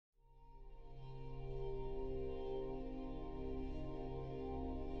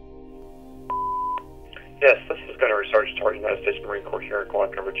Yes, this is Gunnery Sergeant United States Marine Corps here in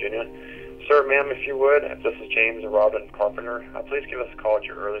Gwinnett, Virginia. Sir, ma'am, if you would, if this is James and Robin Carpenter, please give us a call at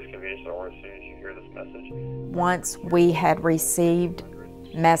your earliest convenience or as soon as you hear this message. Once we had received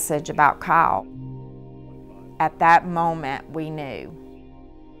message about Kyle, at that moment we knew.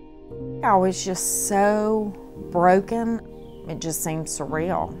 I was just so broken, it just seemed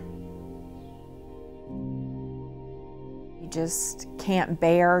surreal. You just can't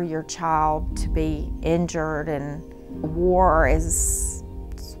bear your child to be injured, and war is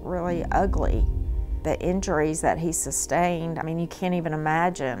really ugly. The injuries that he sustained, I mean, you can't even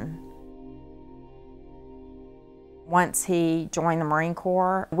imagine. Once he joined the Marine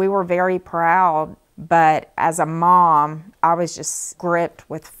Corps, we were very proud, but as a mom, I was just gripped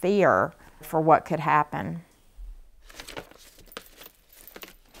with fear for what could happen.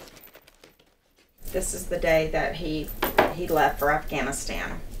 This is the day that he left for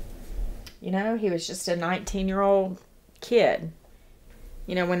Afghanistan. You know, he was just a 19-year-old kid.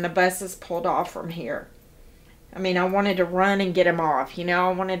 You know, when the buses pulled off from here. I mean, I wanted to run and get him off. You know,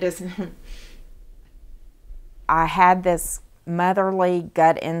 I wanted to... I had this motherly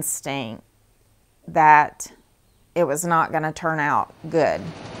gut instinct that it was not going to turn out good.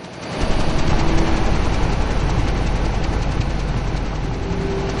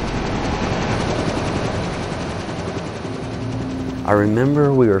 I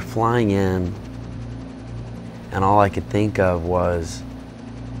remember we were flying in, and all I could think of was,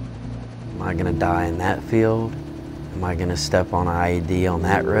 am I going to die in that field? Am I going to step on an IED on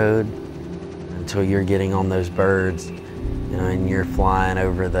that road? Until you're getting on those birds, you know, and you're flying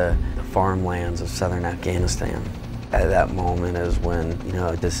over the farmlands of southern Afghanistan. At that moment is when, you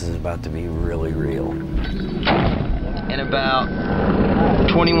know, this is about to be really real. In about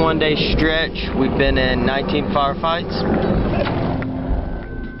 21-day stretch, we've been in 19 firefights.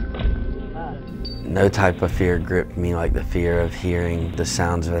 No type of fear gripped me like the fear of hearing the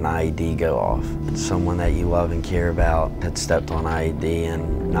sounds of an IED go off. Someone that you love and care about had stepped on IED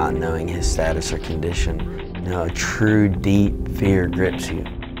and not knowing his status or condition. You know, a true deep fear grips you.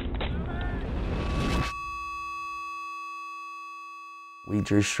 We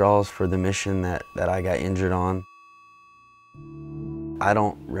drew straws for the mission that I got injured on. I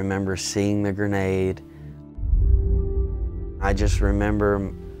don't remember seeing the grenade. I just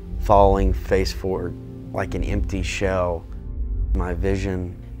remember falling face forward like an empty shell. My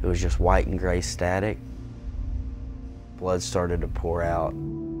vision, it was just white and gray static. Blood started to pour out,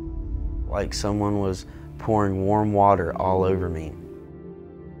 like someone was pouring warm water all over me.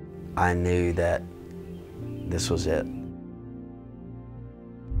 I knew that this was it.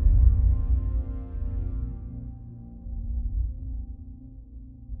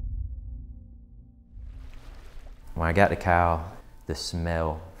 When I got to Kyle, the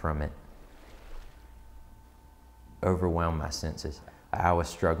smell from it overwhelmed my senses. I was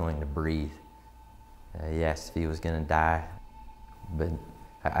struggling to breathe. He asked if he was going to die, but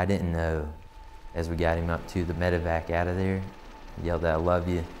I didn't know. As we got him up to the medevac out of there, he yelled out, "I love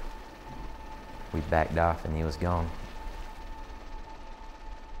you." We backed off and he was gone.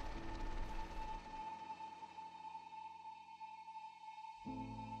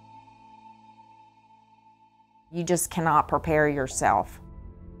 You just cannot prepare yourself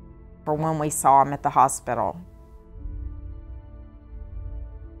for when we saw him at the hospital.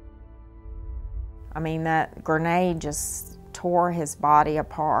 I mean, that grenade just tore his body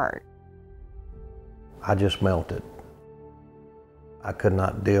apart. I just melted. I could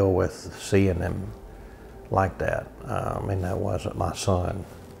not deal with seeing him like that. I mean, that wasn't my son.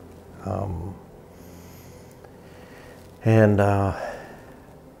 The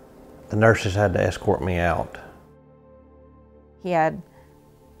nurses had to escort me out. He had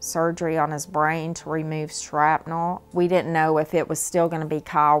surgery on his brain to remove shrapnel. We didn't know if it was still going to be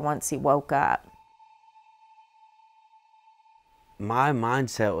Kyle once he woke up. My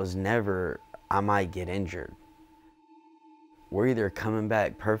mindset was never, I might get injured. We're either coming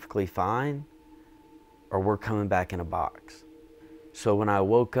back perfectly fine or we're coming back in a box. So when I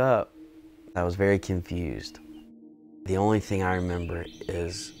woke up, I was very confused. The only thing I remember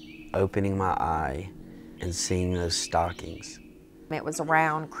is opening my eye and seeing those stockings. It was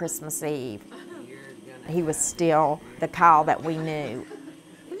around Christmas Eve. He was still the Kyle that we knew.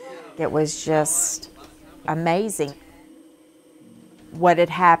 It was just amazing. What had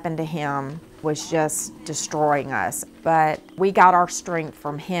happened to him was just destroying us, but we got our strength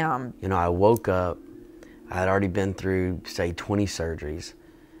from him. You know, I woke up, I had already been through, say, 20 surgeries.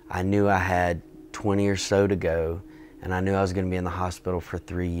 I knew I had 20 or so to go, and I knew I was going to be in the hospital for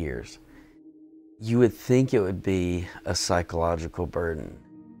 3 years. You would think it would be a psychological burden.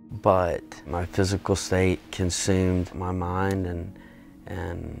 but my physical state consumed my mind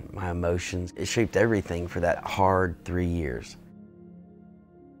and my emotions. It shaped everything for that hard 3 years.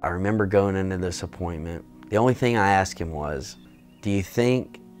 I remember going into this appointment, the only thing I asked him was, do you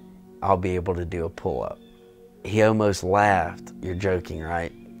think I'll be able to do a pull-up? He almost laughed. You're joking,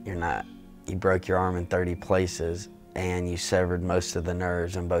 right? You're not. You broke your arm in 30 places and you severed most of the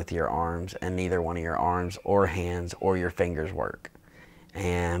nerves in both of your arms, and neither one of your arms or hands or your fingers work.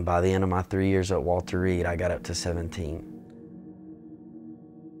 And by the end of my 3 years at Walter Reed, I got up to 17.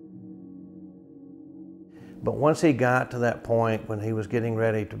 But once he got to that point when he was getting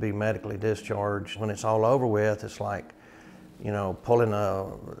ready to be medically discharged, when it's all over with, it's like, you know, pulling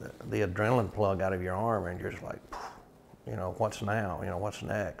the adrenaline plug out of your arm, and you're just like, you know, what's now? You know, what's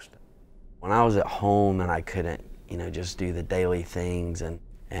next? When I was at home and I couldn't, you know, just do the daily things, and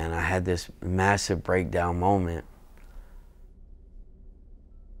I had this massive breakdown moment,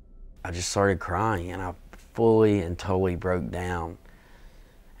 I just started crying, and I fully and totally broke down.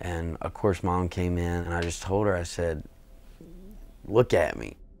 And of course Mom came in, and I just told her, I said, look at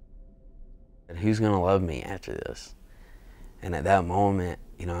me. And who's gonna love me after this? And at that moment,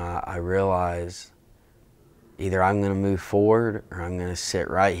 you know, I realized either I'm gonna move forward or I'm gonna sit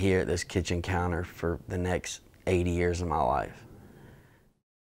right here at this kitchen counter for the next 80 years of my life.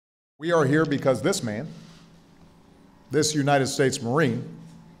 We are here because this man, this United States Marine,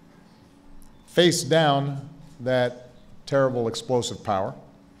 faced down that terrible explosive power,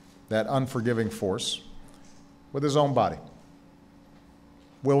 that unforgiving force, with his own body,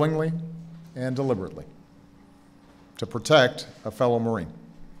 willingly and deliberately, to protect a fellow Marine.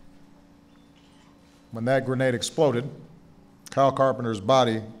 When that grenade exploded, Kyle Carpenter's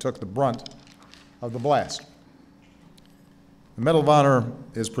body took the brunt of the blast. The Medal of Honor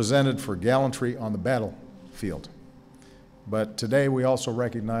is presented for gallantry on the battlefield, but today we also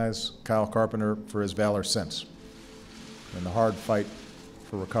recognize Kyle Carpenter for his valor since, in the hard fight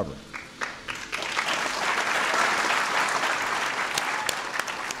for recovery.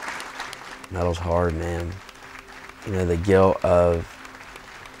 Medal's hard, man. You know, the guilt of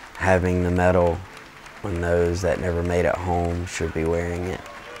having the medal when those that never made it home should be wearing it.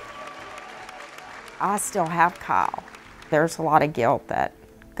 I still have Kyle. There's a lot of guilt that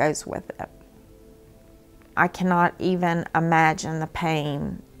goes with it. I cannot even imagine the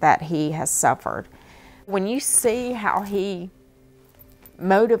pain that he has suffered. When you see how he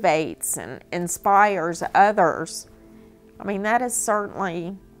motivates and inspires others, I mean, that is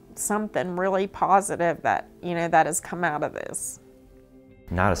certainly something really positive that, you know, that has come out of this.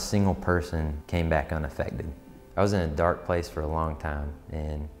 Not a single person came back unaffected. I was in a dark place for a long time,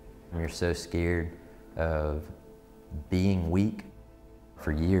 and you're so scared of being weak.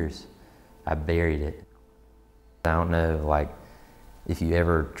 For years, I buried it. I don't know, like, if you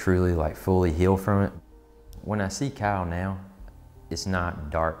ever truly, like, fully heal from it. When I see Kyle now, it's not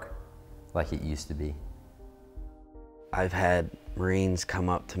dark like it used to be. I've had Marines come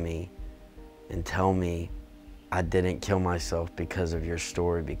up to me and tell me, I didn't kill myself because of your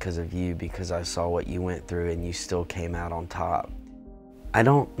story, because of you, because I saw what you went through and you still came out on top. I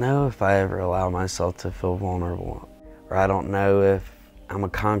don't know if I ever allow myself to feel vulnerable, or I don't know if I'm a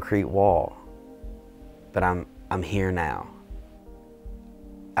concrete wall, but I'm here now.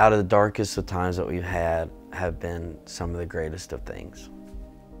 Out of the darkest of times that we've had have been some of the greatest of things.